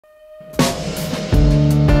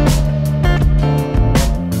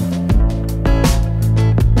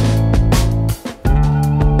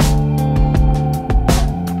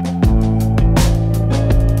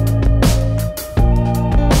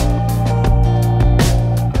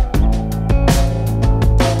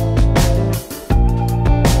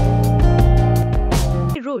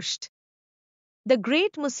The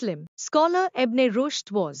great Muslim scholar Ibn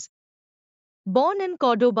Rushd was born in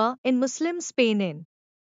Cordoba in Muslim Spain in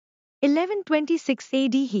 1126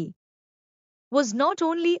 AD. He was not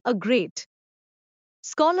only a great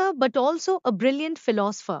scholar but also a brilliant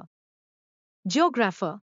philosopher,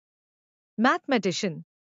 geographer, mathematician.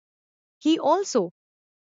 He also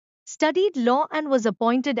studied law and was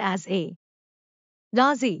appointed as a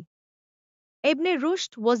Razi. Ibn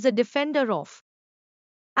Rushd was the defender of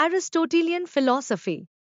Aristotelian philosophy.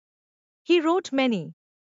 He wrote many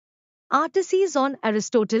treatises on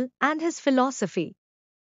Aristotle and his philosophy.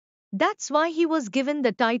 That's why he was given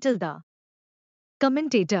the title the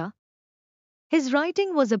commentator. His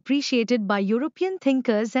writing was appreciated by European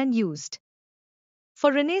thinkers and used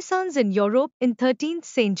for Renaissance in Europe in 13th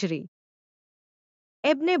century.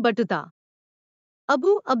 Ibn Battuta.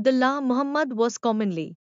 Abu Abdullah Muhammad was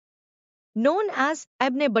commonly known as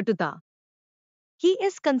Ibn Battuta. He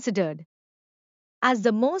is considered as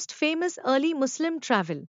the most famous early Muslim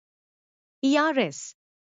travel ERS.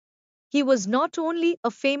 He was not only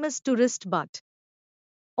a famous tourist but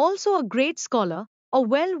also a great scholar, a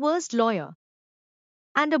well-versed lawyer,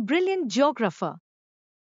 and a brilliant geographer.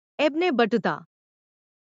 Ibn Battuta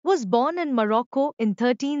was born in Morocco in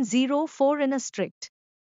 1304 in a strict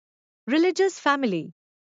religious family.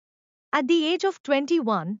 At the age of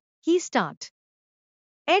 21, he started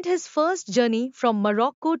his first journey from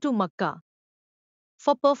Morocco to Mecca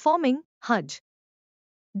for performing Hajj.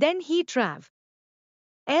 Then he traveled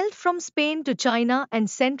from Spain to China and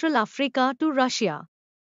Central Africa to Russia.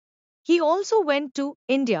 He also went to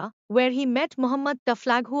India, where he met Muhammad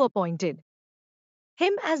Taflag, who appointed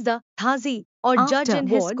him as the Qazi or judge in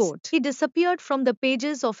his court. He disappeared from the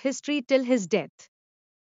pages of history till his death.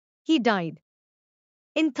 He died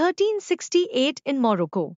in 1368 in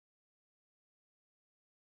Morocco.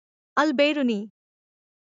 Al-Beruni.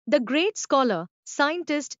 The great scholar,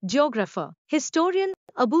 scientist, geographer, historian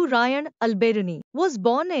Abu Rayyan al-Beruni was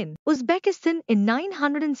born in Uzbekistan in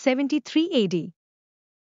 973 AD.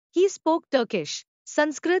 He spoke Turkish,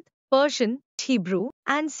 Sanskrit, Persian, Hebrew,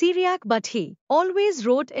 and Syriac, but he always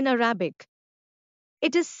wrote in Arabic.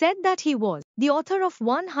 It is said that he was the author of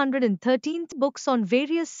 113 books on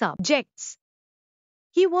various subjects.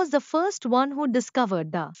 He was the first one who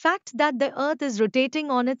discovered the fact that the earth is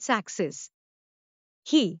rotating on its axis.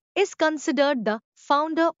 He is considered the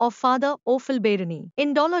founder or father of Al-Beruni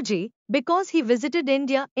Indology because he visited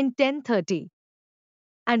India in 1030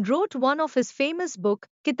 and wrote one of his famous book,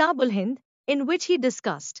 Kitabul Hind, in which he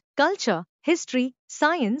discussed culture, history,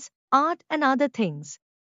 science, art and other things.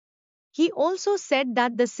 He also said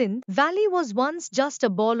that the Sindh Valley was once just a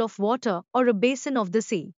ball of water or a basin of the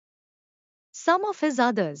sea. Some of his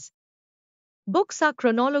others books are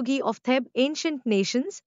Chronology of Theb, Ancient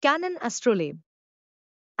Nations, Canon Astrolabe,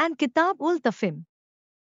 and Kitab-ul-Tafhim.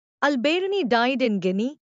 Al-Beruni died in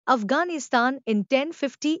Guinea, Afghanistan in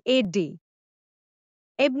 1050 AD.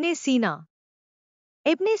 Ibn Sena.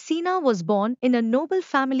 Ibn Sena was born in a noble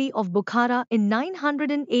family of Bukhara in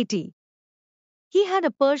 980. He had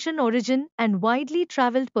a Persian origin and widely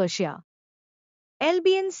traveled Persia.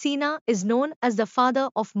 Ibn Sena is known as the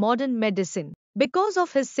father of modern medicine because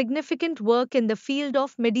of his significant work in the field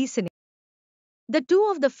of medicine. The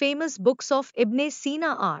two of the famous books of Ibn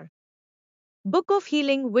Sena are Book of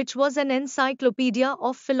Healing, which was an encyclopedia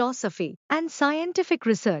of philosophy and scientific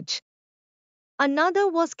research. Another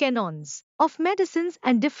was Canons of Medicines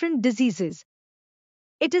and Different Diseases.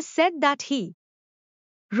 It is said that he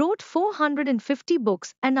wrote 450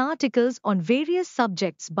 books and articles on various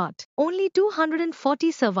subjects, but only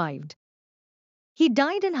 240 survived. He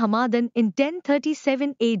died in Hamadan in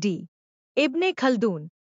 1037 AD. Ibn Khaldun,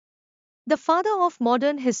 the father of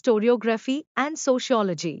modern historiography and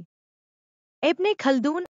sociology. Ibn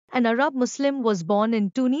Khaldun, an Arab Muslim, was born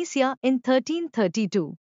in Tunisia in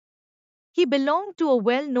 1332. He belonged to a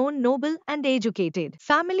well-known noble and educated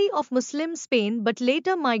family of Muslim Spain but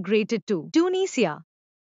later migrated to Tunisia.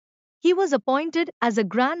 He was appointed as a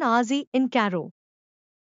Grand Qazi in Cairo.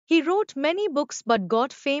 He wrote many books but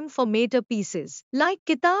got fame for masterpieces like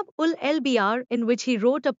Kitab-ul-Elbiyar, in which he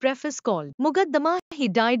wrote a preface called Muqaddamah. He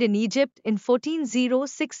died in Egypt in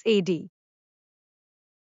 1406 AD.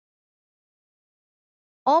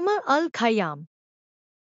 Umer al-Khayyam.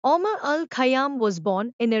 Umer al-Khayyam was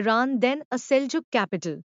born in Iran, then a Seljuk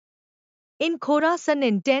capital, in Khorasan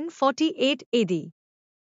in 1048 AD.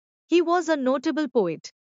 He was a notable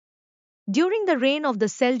poet during the reign of the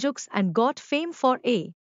Seljuks and got fame for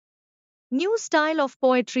a new style of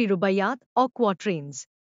poetry, rubaiyat or quatrains.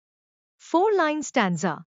 4-line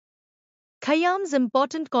stanza. Khayyam's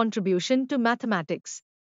important contribution to mathematics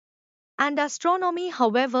and astronomy,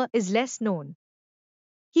 however, is less known.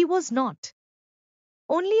 He was not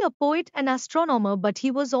only a poet and astronomer, but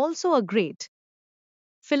he was also a great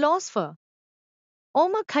philosopher.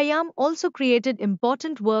 Umer Khayyam also created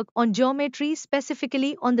important work on geometry,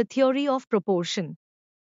 specifically on the theory of proportion.